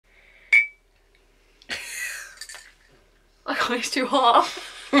God, it's too hot.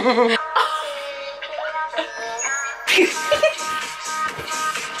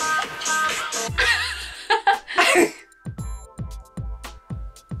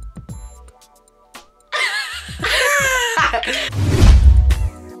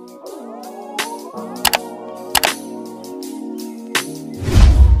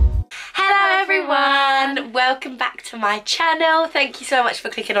 Hello everyone, welcome back to my channel. Thank you so much for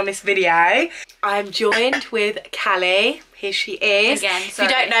clicking on this video. I'm joined with Callie. Here she is. Again, if you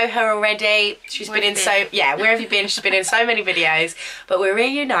don't know her already, she's been in where have you been? She's been in so many videos, but we're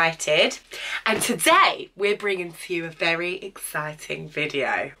reunited. And today we're bringing to you a very exciting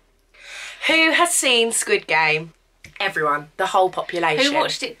video. Who has seen Squid Game? Everyone, the whole population. Who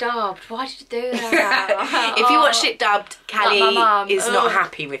watched it dubbed? Why did you do that? If you watched it dubbed, Callie Like my mum. is not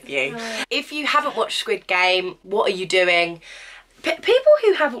happy with you. If you haven't watched Squid Game, what are you doing? People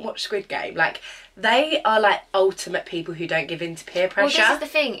who haven't watched Squid Game, like, they are like ultimate people who don't give in to peer pressure. Well, this is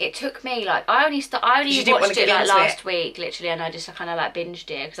the thing. It took me like I only watched it like last week, literally, and I just kind of like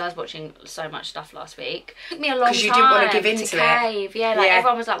binged it because I was watching so much stuff last week. It took me a long time because you didn't want to give in to cave. Yeah, like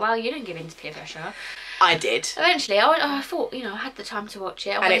everyone was like, "Well, you don't give in to peer pressure." I did. Eventually, I thought, you know, I had the time to watch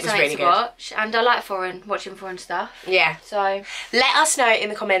it. I and it was really good. Watch, and I like watching foreign stuff. Yeah. So let us know in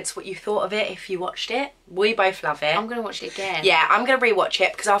the comments what you thought of it if you watched it. We both love it. I'm gonna watch it again. Yeah, I'm gonna rewatch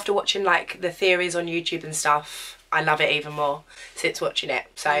it because after watching like the theories on YouTube and stuff, I love it even more since watching it.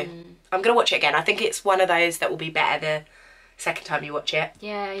 So I'm gonna watch it again. I think it's one of those that will be better the second time you watch it.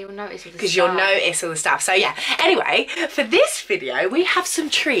 Yeah, you'll notice all the stuff. Because you'll notice all the stuff. So yeah. Anyway, for this video, we have some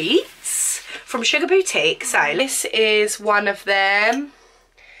treats from Sugar Boutique. So this is one of them.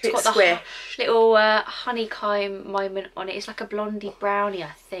 It's got the little honeycomb moment on it. It's like a blondie brownie,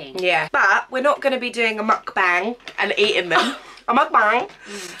 I think. Yeah. But we're not going to be doing a mukbang and eating them. A mukbang.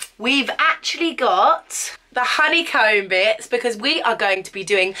 We've actually got the honeycomb bits because we are going to be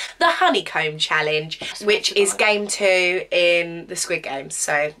doing the honeycomb challenge, which is game 2 in the Squid Games.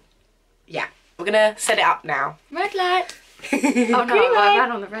 So yeah, we're going to set it up now. Red light. Oh no, I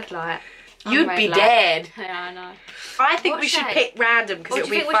ran on the red light. You'd be dead. Yeah, I know. I think we should pick random because it'll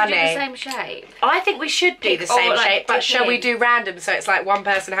be funny. Do you think we should do the same shape? I think we should do the same shape, but shall we do random so it's like one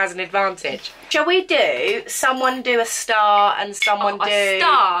person has an advantage? Shall we do someone do a star and someone do... a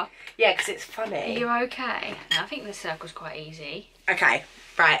star? Yeah, because it's funny. You're okay. I think the circle's quite easy. Okay,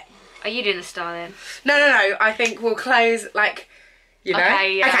 right. Are you doing the star then? No. I think we'll close, like, you know?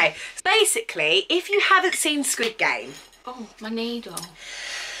 Okay, yeah. Okay, so basically, if you haven't seen Squid Game... Oh, my needle.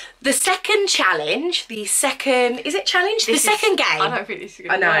 The second challenge, is it challenge? The second game. I don't think this is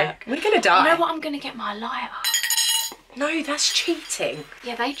going to work. We're going to die. You know what? I'm going to get my lighter. No, that's cheating.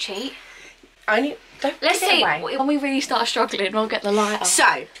 Yeah, they cheat. Let's see. When we really start struggling, we'll get the lighter.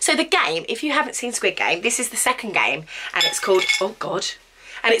 So the game, if you haven't seen Squid Game, this is the second game, and it's called, oh God,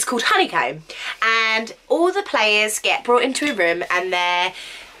 and it's called Honeycomb. And all the players get brought into a room and they're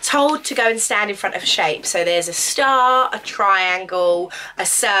told to go and stand in front of a shape. So there's a star, a triangle, a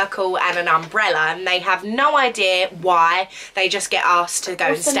circle and an umbrella, and they have no idea why. They just get asked to go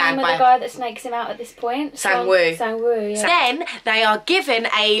and stand by. What's the name of the guy that snakes him out at this point? Sang-woo. Sang-woo, yeah. Then they are given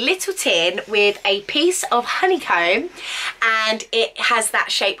a little tin with a piece of honeycomb and it has that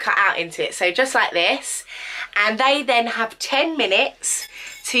shape cut out into it. So just like this. And they then have 10 minutes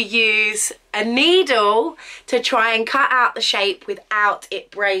to use a needle to try and cut out the shape without it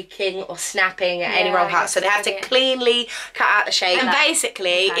breaking or snapping at any wrong part. So they have to cleanly cut out the shape. And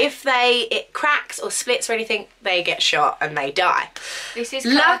basically, if it cracks or splits or anything, they get shot and they die. This is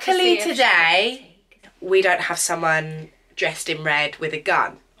luckily today, we don't have someone dressed in red with a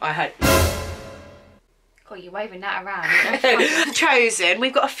gun. I hope. God, you're waving that around. Chosen.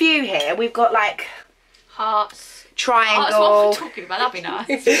 We've got a few here. We've got like hearts. Triangle. That's what we're talking about, that'd be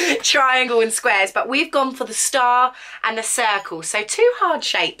nice. Triangle and squares, but we've gone for the star and the circle. So 2 hard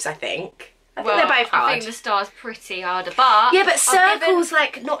shapes, I think. I think they're both hard. I think the star's pretty harder, but... Yeah, but circles,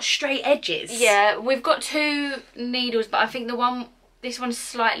 like, not straight edges. Yeah, we've got 2 needles, but I think this one's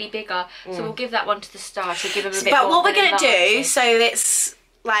slightly bigger, so we'll give that one to the star to give them a bit more. But what we're going to do, so it's,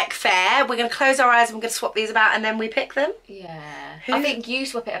 like, fair, we're going to close our eyes and we're going to swap these about and then we pick them? Yeah. I think you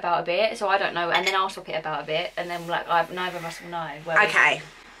swap it about a bit, so I don't know, and then I'll swap it about a bit, and then like neither of us will know. Okay.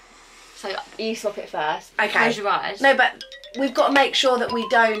 So you swap it first. Okay. Close your eyes. No, but we've got to make sure that we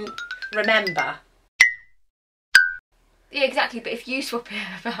don't remember. Yeah, exactly. But if you swap it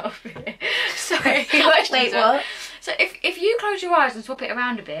about a bit, sorry. Wait, what? So if you close your eyes and swap it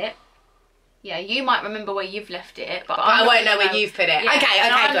around a bit, yeah, you might remember where you've left it, but I won't know where you've put it. Yeah, okay, I'm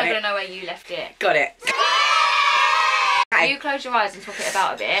got not it. going to know where you left it. Got it. Okay. You close your eyes and swap it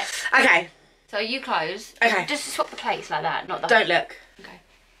about a bit. Okay. So you close. Okay. Just swap the plates like that, not the... Don't look. Okay.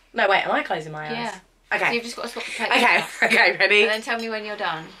 No, wait, am I closing my eyes? Yeah. Okay. So you've just got to swap the plates. Okay, okay, ready? And then tell me when you're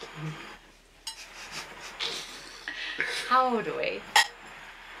done. How old are we?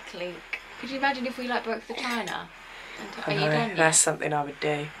 Clink. Could you imagine if we like broke the china? Are you done yet? That's something I would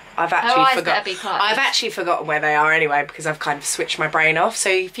do. I've actually forgotten where they are anyway because I've kind of switched my brain off. So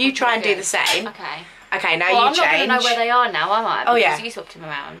if you try and do the same. Okay. Okay, now well, you change. I'm not going to know where they are now, am I? Because yeah. you swapped them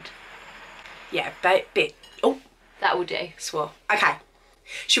around. Yeah, bit. Oh. That will do. Swap. Okay.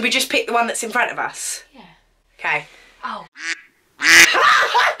 Should we just pick the one that's in front of us? Yeah. Okay. Oh.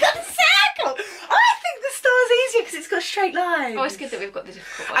 I've got a circle! I think the star's easier because it's got straight lines. Oh, it's good that we've got the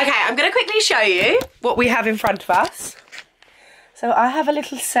difficult one. Okay, I'm going to quickly show you what we have in front of us. So I have a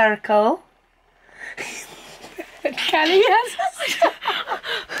little circle. Callie has.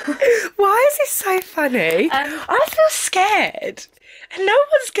 Why is this so funny? I feel scared. And no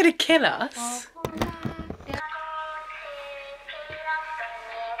one's going to kill us.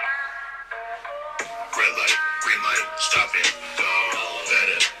 Green light, stop it, go, let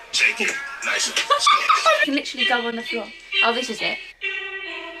it, take it, nice and slow. You can literally go on the floor. Oh, this is it.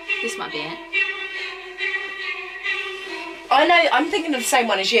 This might be it. I know, I'm thinking of the same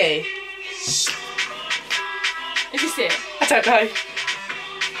one as you. Is this it? I don't know.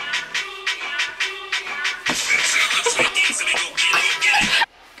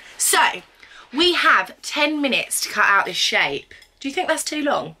 So, we have 10 minutes to cut out this shape. Do you think that's too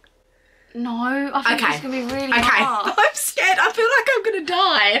long? No, I think it's going to be really hard. I'm scared. I feel like I'm going to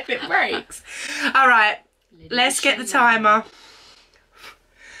die if it breaks. All right, let's get the timer.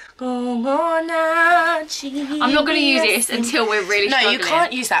 I'm not going to use this until we're really struggling. No, you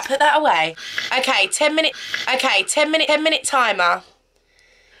can't use that. Put that away. Okay, 10 minute. Okay, 10 minute timer.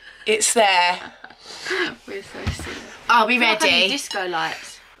 It's there. We're so silly. Are we ready? Disco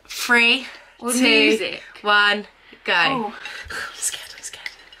lights. 3, Or 2, music. 1, go. Oh. I'm scared.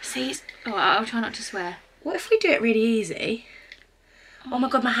 See, oh, I'll try not to swear. What if we do it really easy? Oh my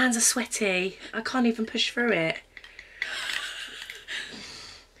god, my hands are sweaty. I can't even push through it.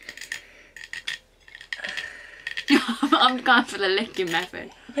 I'm going for the licking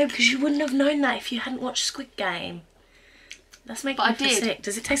method. No, because you wouldn't have known that if you hadn't watched Squid Game. That's making me feel sick.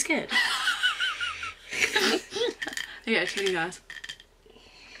 Does it taste good? Yeah, it's really nice.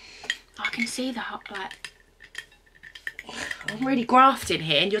 I can see that, like... I'm really grafting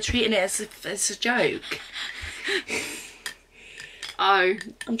here and you're treating it as a joke. Oh,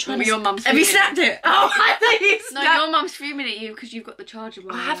 I'm trying to... Your mum's Have you snapped it? Oh, I think you snapped. No, your mum's fuming at you because you've got the charger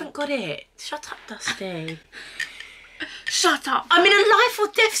wire. I haven't got it. Shut up, Dusty. Shut up. I'm in a life or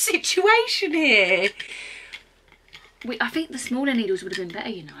death situation here. I think the smaller needles would have been better,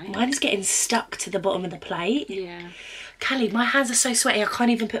 you know. Mine's getting stuck to the bottom of the plate. Yeah. Callie, my hands are so sweaty I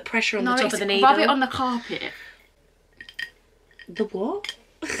can't even put pressure on the top of the needle. Rub it on the carpet. The what?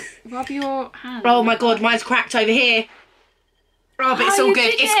 Rub your hand. Oh my god, mine's cracked over here. Oh, but it's all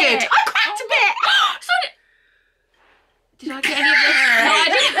good. It's good. I cracked a bit. Sorry. Did I get any of this? No, I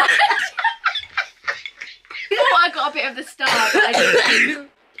didn't. Oh, I got a bit of the star, but I didn't.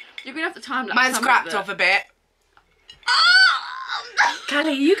 You're gonna have to time lapse. Mine's cracked off a bit. Callie,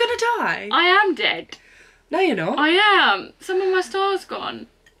 are you gonna die? I am dead. No, you're not. I am. Some of my star's gone.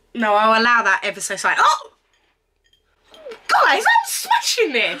 No, I'll allow that ever so slightly. Oh! Guys, I'm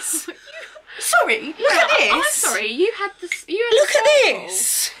smashing this. Sorry, look at this. I'm sorry, you had the. Look at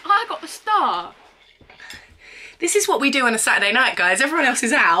this. I got the star. This is what we do on a Saturday night, guys. Everyone else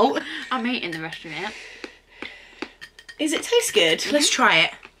is out. I'm eating the rest of it. Is it taste good? Mm-hmm. Let's try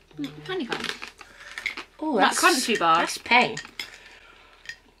it. Honeycomb. Oh, that's crunchy bar. That's peng.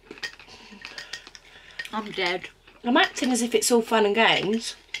 I'm dead. I'm acting as if it's all fun and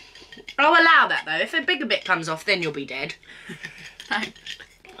games. I'll allow that though. If a bigger bit comes off, then you'll be dead. Thanks.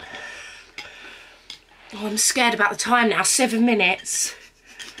 Oh, I'm scared about the time now. 7 minutes.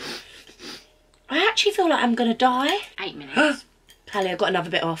 I actually feel like I'm gonna die. 8 minutes. Callie, I got another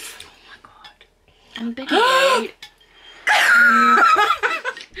bit off. Oh my god. I'm bigger than you.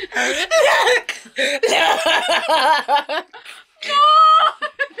 Look! Look! No!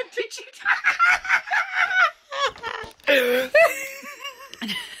 Did you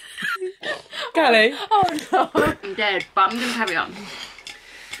Callie? Oh no. I'm dead, but I'm going to carry on.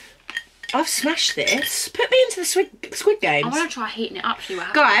 I've smashed this. Put me into the Squid Games. I want to try heating it up, see what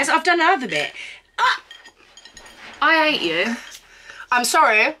happens. Guys, I've done another bit. Ah! I hate you. I'm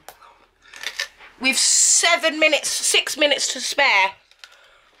sorry. We've 6 minutes to spare.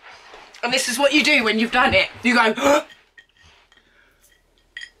 And this is what you do when you've done it. You go,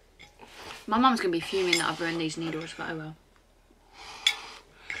 My mum's going to be fuming that I've ruined these needles, but oh well.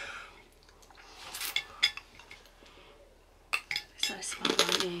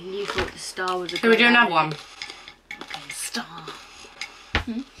 Yeah, you thought the star was a Can we do another one? Okay, star.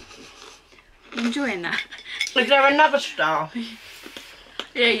 Hmm? Enjoying that? Is there another star?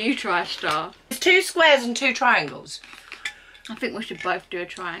 Yeah, you try a star. There's 2 squares and 2 triangles. I think we should both do a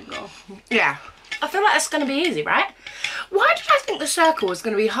triangle. Yeah. I feel like that's going to be easy, right? Why did I think the circle was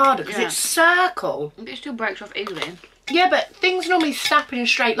going to be harder? Because it's circle. It still breaks off easily. Yeah, but things normally snap in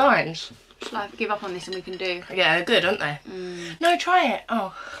straight lines. Shall I give up on this and we can do? Yeah, they're good, aren't they? Mm. No, try it.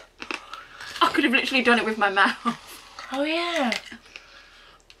 Oh. I could have literally done it with my mouth. Oh, yeah.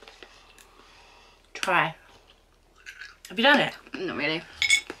 Try. Have you done it? Not really.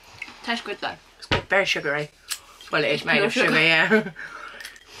 Tastes good though. It's good. Very sugary. Well, it is made of sugar, yeah.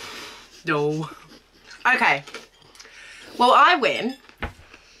 No. Okay. Well, I win.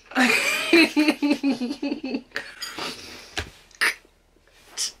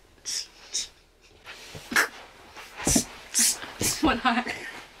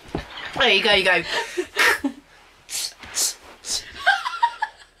 There you go, you go.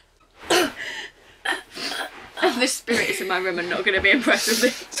 The spirits in my room are not going to be impressed with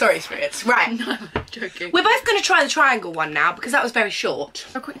this. Sorry, spirits. Right. No, I'm joking. We're both going to try the triangle one now because that was very short.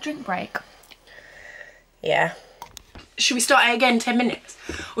 A quick drink break. Yeah. Should we start it again 10 minutes?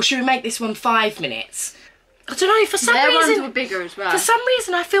 Or should we make this one 5 minutes? I don't know, for some Their reason... ones were bigger as well. For some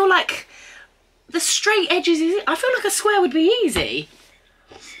reason I feel like the straight edges... I feel like a square would be easy.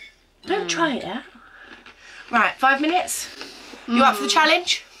 Don't try it, yeah? Right, 5 minutes? You up for the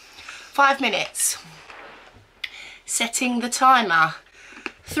challenge? 5 minutes. Setting the timer.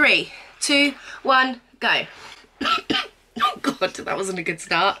 3, 2, 1, go. Oh God, that wasn't a good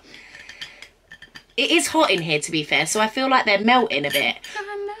start. It is hot in here, to be fair, so I feel like they're melting a bit.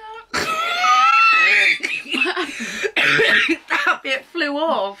 That bit flew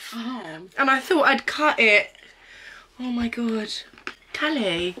off. Oh. And I thought I'd cut it. Oh my God.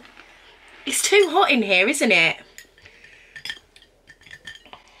 Callie. It's too hot in here, isn't it?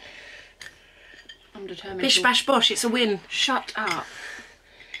 I'm determined. Bish bash bosh, it's a win. Shut up.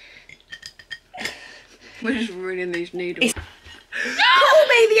 We're just ruining these noodles. Call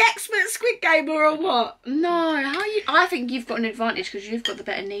me the expert Squid Gamer or what? No, how you? I think you've got an advantage because you've got the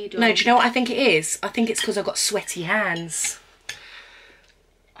better needle. No, do you know what I think it is? I think it's because I've got sweaty hands.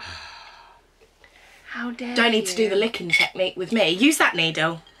 How dare Don't need you? to do the licking technique with me. Use that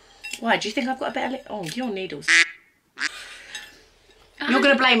needle. Why? Do you think I've got a better Oh, your needles. You're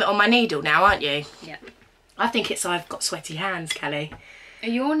going to blame it on my needle now, aren't you? Yeah. I think it's I've got sweaty hands, Kelly.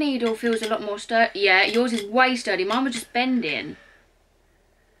 Your needle feels a lot more sturdy. Yeah, yours is way sturdy. Mine was just bending.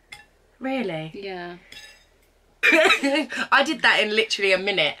 Really? Yeah. I did that in literally a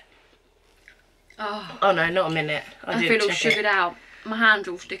minute. Oh no, not a minute. I feel all sugared out. My hand's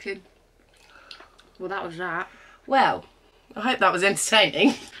all sticking. Well, that was that. Well, I hope that was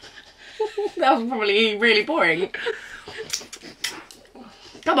entertaining. That was probably really boring.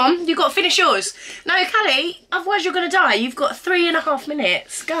 Come on, you've got to finish yours. No, Callie, otherwise you're going to die. You've got 3.5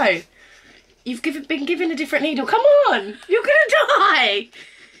 minutes. Go. You've been given a different needle. Come on, you're going to die.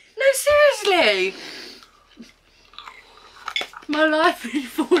 No, seriously. My life is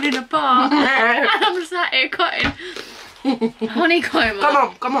falling apart. And I'm sat here cutting honeycomb. Come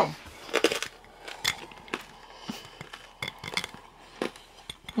on, come on.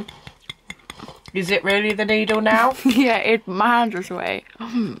 Is it really the needle now? Yeah, my hands are sweaty.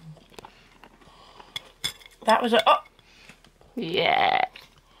 That was a... Oh. Yeah.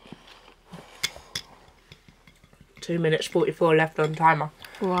 2 minutes 44 left on timer.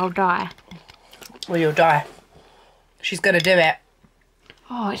 Well, I'll die. Well, you'll die. She's going to do it.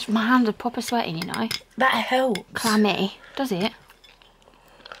 Oh, my hands are proper sweating, you know. That helps. Clammy. Does it?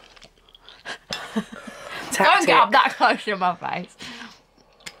 Tactic. Don't get up that close to my face.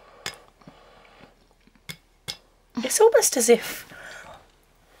 It's almost as if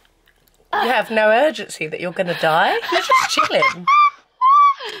you have no urgency that you're going to die. You're just chilling.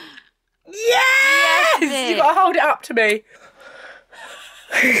 Yes! You've got to hold it up to me.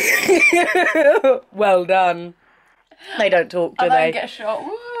 Well done. They don't talk, do I they? don't get shot.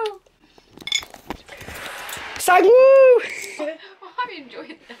 Woo! So, woo! I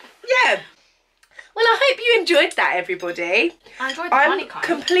enjoyed that. Yeah. Well, I hope you enjoyed that, everybody. I enjoyed the I'm honeycomb.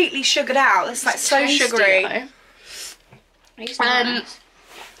 completely sugared out. It's like so tasty, sugary. though.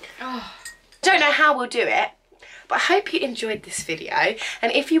 Don't know how we'll do it, but I hope you enjoyed this video.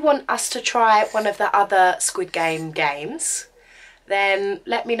 And if you want us to try one of the other Squid Game games, then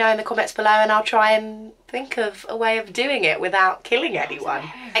let me know in the comments below and I'll try and think of a way of doing it without killing anyone.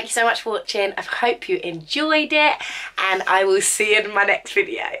 Thank you so much for watching. I hope you enjoyed it and I will see you in my next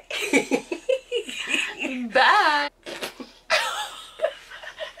video. Bye.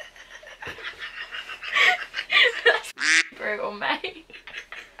 brutal, mate.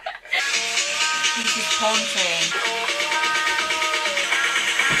 This is haunting.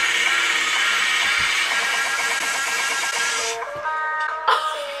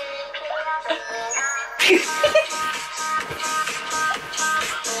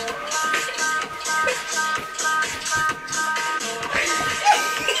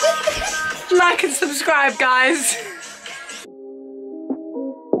 Like and subscribe, guys.